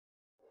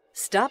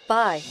Stop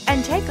by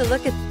and take a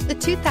look at the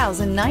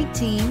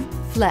 2019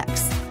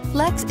 Flex.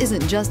 Flex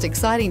isn't just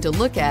exciting to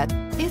look at,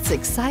 it's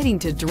exciting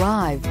to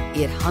drive.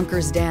 It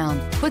hunkers down,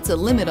 puts a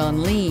limit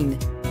on lean,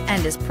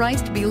 and is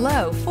priced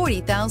below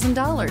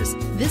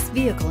 $40,000. This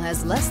vehicle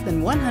has less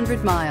than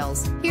 100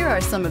 miles. Here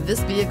are some of this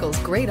vehicle's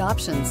great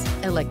options: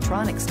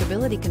 electronic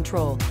stability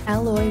control,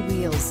 alloy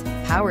wheels,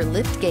 power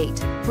liftgate,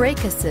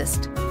 brake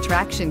assist,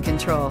 traction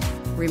control,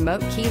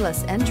 remote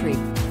keyless entry,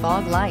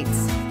 fog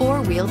lights,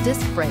 four-wheel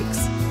disc brakes,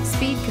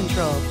 speed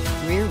control,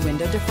 rear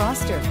window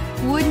defroster.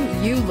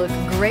 Wouldn't you look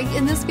great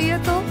in this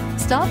vehicle?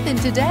 Stop in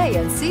today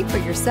and see for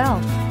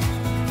yourself.